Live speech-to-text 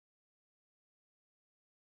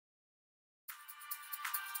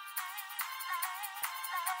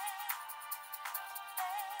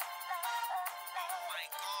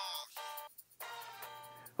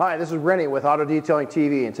Hi, this is Rennie with Auto Detailing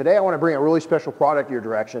TV, and today I want to bring a really special product your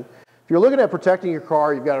direction. If you're looking at protecting your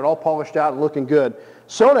car, you've got it all polished out and looking good,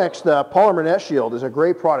 SONAX, the Polymer Net Shield, is a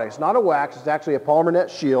great product. It's not a wax, it's actually a polymer net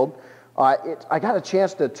shield. I got a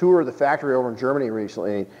chance to tour the factory over in Germany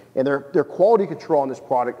recently, and their quality control on this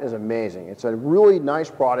product is amazing. It's a really nice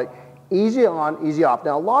product, easy on, easy off.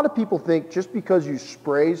 Now, a lot of people think just because you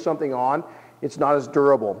spray something on, it's not as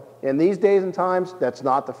durable. In these days and times, that's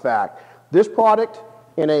not the fact. This product,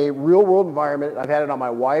 in a real-world environment, I've had it on my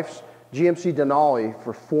wife's GMC Denali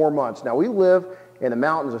for 4 months. Now, we live in the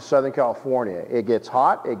mountains of Southern California. It gets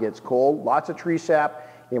hot, it gets cold, lots of tree sap,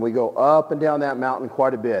 and we go up and down that mountain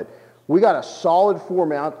quite a bit. We got a solid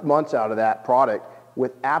 4 months out of that product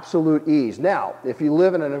with absolute ease. Now, if you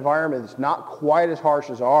live in an environment that's not quite as harsh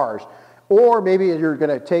as ours, or maybe you're going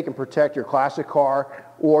to take and protect your classic car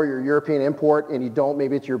or your European import and you don't,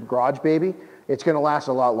 maybe it's your garage baby, it's going to last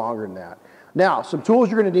a lot longer than that. Now, some tools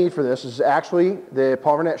you're going to need for this is actually the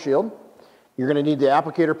Polymer Net Shield. You're going to need the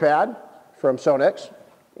applicator pad from SONAX,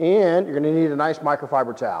 and you're going to need a nice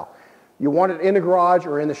microfiber towel. You want it in the garage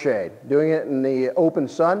or in the shade. Doing it in the open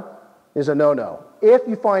sun is a no-no. If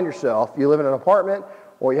you find yourself, you live in an apartment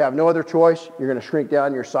or you have no other choice, you're going to shrink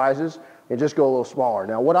down your sizes and just go a little smaller.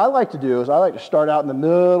 Now, what I like to do is I like to start out in the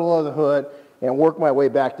middle of the hood and work my way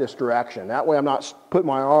back this direction. That way I'm not putting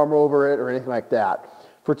my arm over it or anything like that.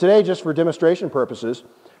 For today, just for demonstration purposes,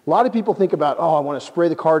 a lot of people think about, oh, I want to spray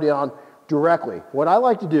the car down directly. What I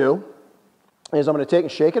like to do is I'm going to take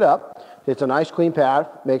and shake it up. It's a nice clean pad.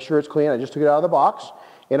 Make sure it's clean. I just took it out of the box.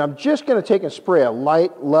 And I'm just going to take and spray a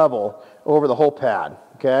light level over the whole pad,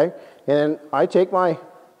 okay? And I take my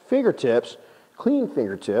fingertips, clean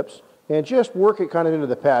fingertips, and just work it kind of into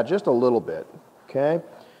the pad just a little bit, okay?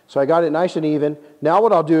 So I got it nice and even. Now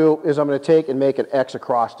what I'll do is I'm going to take and make an X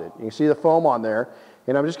across it. You can see the foam on there.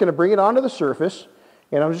 And I'm just going to bring it onto the surface,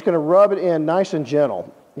 and I'm just going to rub it in nice and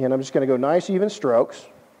gentle. And I'm just going to go nice, even strokes.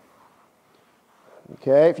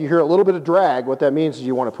 Okay, if you hear a little bit of drag, what that means is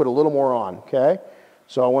you want to put a little more on, okay?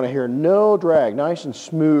 So I want to hear no drag, nice and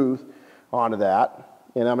smooth onto that.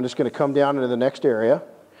 And I'm just going to come down into the next area.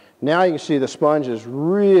 Now you can see the sponge is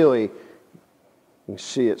really, you can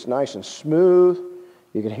see it's nice and smooth.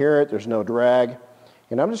 You can hear it, there's no drag.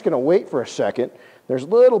 And I'm just going to wait for a second. There's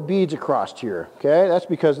little beads across here, okay? That's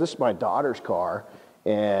because this is my daughter's car,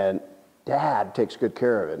 and Dad takes good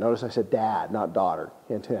care of it. Notice I said Dad, not daughter,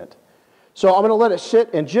 hint, hint. So I'm going to let it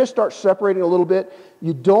sit and just start separating a little bit.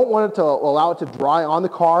 You don't want it to allow it to dry on the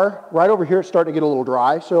car. Right over here, it's starting to get a little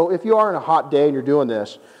dry. So if you are in a hot day and you're doing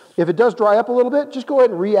this, if it does dry up a little bit, just go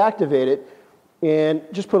ahead and reactivate it and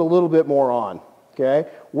just put a little bit more on, okay?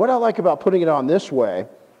 What I like about putting it on this way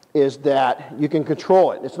is that you can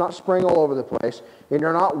control it. It's not spraying all over the place, and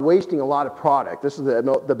you're not wasting a lot of product. This is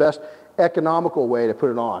the best economical way to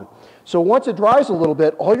put it on. So once it dries a little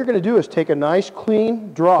bit, all you're going to do is take a nice,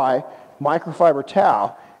 clean, dry microfiber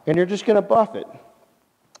towel, and you're just going to buff it.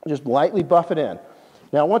 Just lightly buff it in.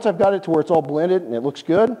 Now, once I've got it to where it's all blended and it looks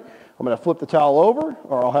good, I'm going to flip the towel over,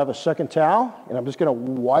 or I'll have a second towel, and I'm just going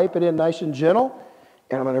to wipe it in nice and gentle,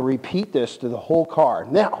 and I'm going to repeat this to the whole car.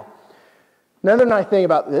 Now, another nice thing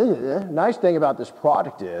about this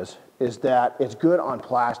product is that it's good on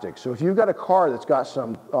plastic. So if you've got a car that's got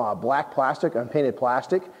some black plastic, unpainted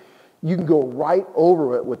plastic, you can go right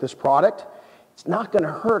over it with this product. It's not going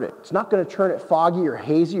to hurt it. It's not going to turn it foggy or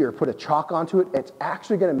hazy or put a chalk onto it. It's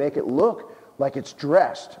actually going to make it look like it's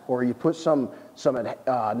dressed, or you put some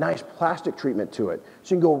nice plastic treatment to it.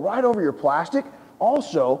 So you can go right over your plastic.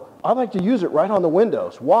 Also, I like to use it right on the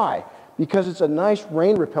windows. Why? Because it's a nice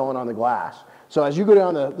rain repellent on the glass. So as you go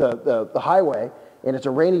down the highway and it's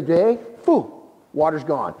a rainy day, phew, water's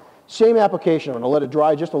gone. Same application. I'm going to let it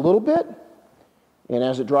dry just a little bit. And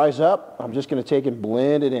as it dries up, I'm just going to take and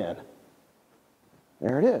blend it in.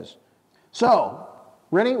 There it is. So,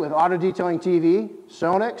 Rennie with Auto Detailing TV,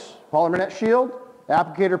 SONAX, Polymer Net Shield,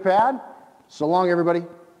 applicator pad. So long, everybody.